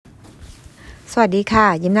สวัสดีค่ะ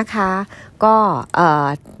ยิ้มนะคะก็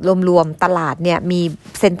รวมๆตลาดเนี่ยมี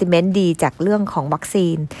เซนติเมนต์ดีจากเรื่องของวัคซี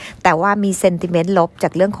นแต่ว่ามีเซนติเมนต์ลบจา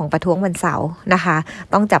กเรื่องของประท้วงวันเสาร์นะคะ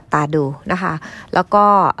ต้องจับตาดูนะคะแล้วก็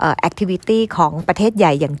แอคทิวิตี้ของประเทศให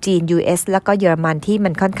ญ่อย่างจีน US แล้วก็เยอรมันที่มั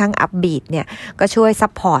นค่อนข้างอัพบีทเนี่ยก็ช่วยซั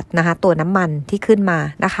พพอร์ตนะคะตัวน้ำมันที่ขึ้นมา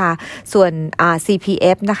นะคะส่วน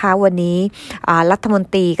CPF นะคะวันนี้รัฐมน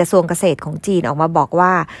ตรีกระทรวงเกษตรของจีนออกมาบอกว่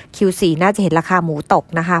า Q4 น่าจะเห็นราคาหมูตก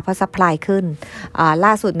นะคะเพราะซัพพลายขึ้นล่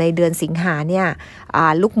าสุดในเดือนสิงหาเนี่ย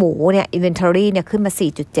ลูกหมูเนี่ย inventory เนี่ยขึ้นมา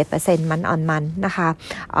 4.7% มันออนมันนะคะ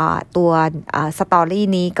ตัวสตอรี่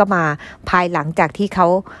นี้ก็มาภายหลังจากที่เขา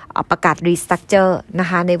ประกาศ restructure นะ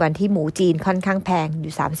คะในวันที่หมูจีนค่อนข้างแพงอ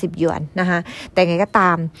ยู่30หยวนนะคะแต่ไงก็ต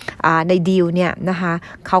ามในดีลเนี่ยนะคะ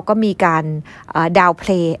เขาก็มีการดาวเพ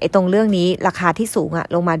ลย์ไอ้ตรงเรื่องนี้ราคาที่สูง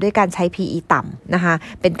ลงมาด้วยการใช้ PE ต่ำนะคะ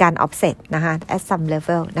เป็นการ offset นะคะ at some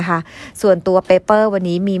level นะคะส่วนตัว paper วัน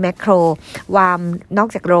นี้มี macro วามนอก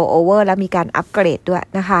จาก roll over แล้วมีการอัปเกรดด้วย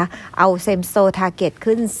นะคะเอา same store target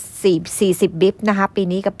ขึ้น40 bip นะคะปี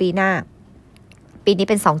นี้กับปีหน้า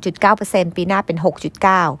เป็น 2.9% ปีหน้าเป็น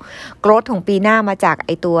 6.9 growth ของปีหน้ามาจากไอ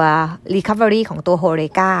ตัว recovery ของตัว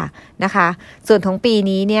Horeca นะคะส่วนของปี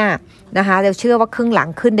นี้เนี่ยนะคะเราเชื่อว่าครึ่งหลัง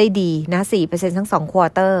ขึ้นได้ดีนะ 4% ทั้ง2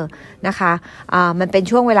 quarter นะคะมันเป็น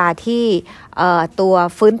ช่วงเวลาที่ตัว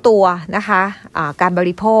ฟื้นตัวนะคะการบ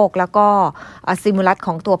ริโภคแล้วก็stimulus ข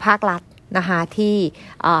องตัวภาครัฐนะคะที่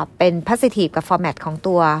เป็น positive กับ format ของ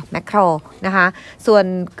ตัว macro นะคะส่วน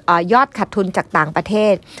ยอดขาดทุนจากต่างประเท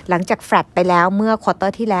ศหลังจาก flat ไปแล้วเมื่อ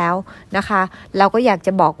quarter ที่แล้วนะคะเราก็อยากจ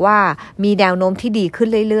ะบอกว่ามีแนวโน้มที่ดีขึ้น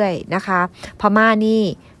เรื่อยๆนะคะพม่านี่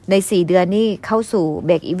ใน4เดือนนี่เข้าสู่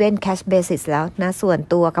break even cash basis แล้วนะส่วน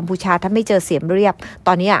ตัวกัมพูชาถ้าไม่เจอเสียมเรียบต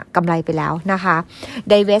อนนี้กำไรไปแล้วนะคะ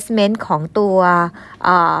divestment ของตัว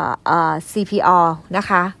CPO นะ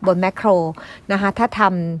คะบน macro นะคะถ้าท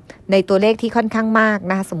ำในตัวเลขที่ค่อนข้างมาก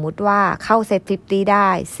นะคะสมมุติว่าเข้า set 50 ได้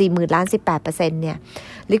 40,000 ล้าน 18% เนี่ย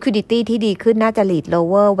liquidity ที่ดีขึ้นน่าจะ lead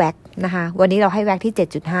lower WACC นะคะวันนี้เราให้ WACC ที่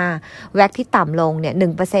 7.5 WACC ที่ต่ำลงเนี่ย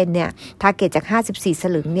 1% เนี่ย target จาก54ส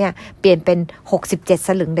ลึงเนี่ยเปลี่ยนเป็น67ส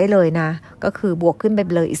ลึงได้เลยนะก็คือบวกขึ้นไป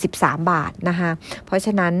เลยอีก13 บาทนะคะเพราะฉ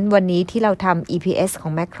ะนั้นวันนี้ที่เราทำ EPS ขอ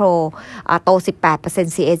ง macro โต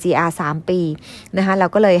 18% CAGR 3 ปีนะคะเรา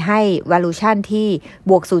ก็เลยให้ valuation ที่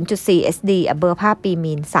บวก 0.4 SD above 5 ปี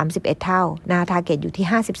มีน31 เท่านะคะ target อยู่ที่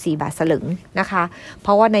54 บาทสลึงนะคะเพ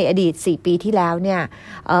ราะว่าในอดีต4ปีที่แล้วเนี่ย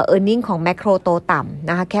earning ของ macro โตต่ำ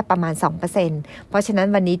นะคะแค่ประมาณ 2% เพราะฉะนั้น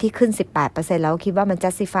วันนี้ที่ขึ้น 18% แล้วคิดว่ามัน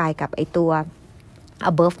justify กับไอตัว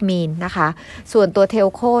above mean นะคะส่วนตัว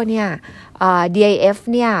telco เนี่ยDIF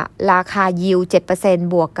เนี่ยราคา yield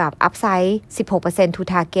 7% บวกกับ upside 16% to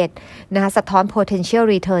target นะคะสะท้อน potential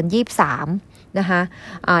return 23นะคะ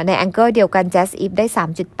ใน angle เดียวกัน Jasif ได้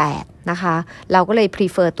 3.8 นะคะเราก็เลย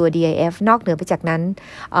prefer ตัว DIF นอกเหนือไปจากนั้น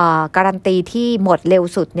การันตีที่หมดเร็ว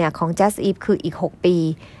สุดเนี่ยของ Jasif คืออีก6ปี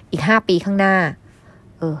อีก5ปีข้างหน้า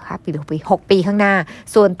5 ปีหรือ6 ปี 6 ปีข้างหน้า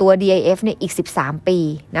ส่วนตัว DIF เนี่ยอีก13 ปี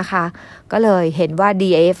นะคะก็เลยเห็นว่า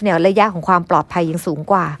DIF เนี่ยระยะของความปลอดภัยยังสูง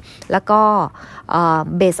กว่าแล้วก็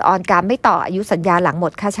based on การไม่ต่ออายุสัญญาหลังหม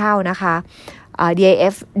ดค่าเช่านะคะ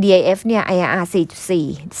DIF เนี่ย IRR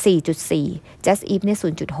 4.4 Jasif เนี่ย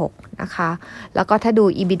 0.6 นะคะแล้วก็ถ้าดู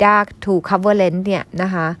EBITDA to coverage เนี่ยน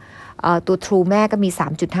ะคะตัว True แม่ก็มี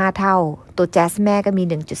 3.5 เท่าตัว Jazz แม่ก็มี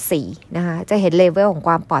 1.4 นะคะจะเห็นเลเวลของค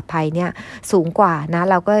วามปลอดภัยเนี่ยสูงกว่านะ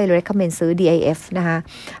เราก็เลย recommend ซื้อ DIF นะคะ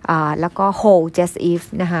แล้วก็ hold Jasif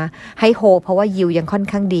นะคะให้ hold เพราะว่า yield ยังค่อน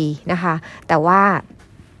ข้างดีนะคะแต่ว่า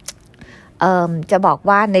จะบอก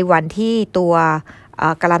ว่าในวันที่ตัว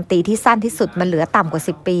การันตีที่สั้นที่สุดมันเหลือต่ำกว่า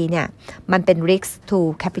10 ปีเนี่ยมันเป็น risk to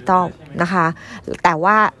capital นะคะแต่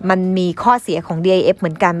ว่ามันมีข้อเสียของ DIF เห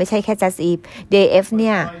มือนกันไม่ใช่แค่ Jasif DIF เ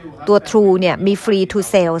นี่ยตัว True เนี่ยมี free to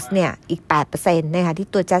sales เนี่ยอีก 8% นะคะที่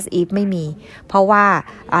ตัว Jasif ไม่มีเพราะว่า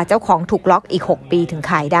เจ้าของถูกล็อกอีก6 ปีถึง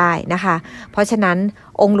ขายได้นะคะเพราะฉะนั้น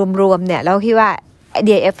องค์รวมๆเนี่ยเราคิดว่า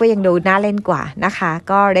DIF ก็ยังดูน่าเล่นกว่านะคะ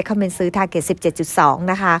ก็ recommend ซื้อ target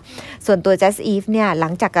 17.2 นะคะส่วนตัว Jasif เนี่ยหลั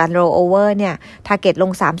งจากการ roll over เนี่ย target ล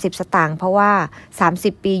ง30สตางค์เพราะว่า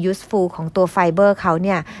30 ปี useful ของตัวไฟเบอร์เขาเ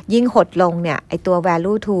นี่ยยิ่งหดลงเนี่ยไอตัว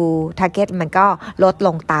value to target มันก็ลดล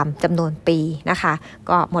งตามจำนวนปีนะคะ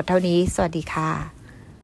ก็หมดเท่านี้สวัสดีค่ะ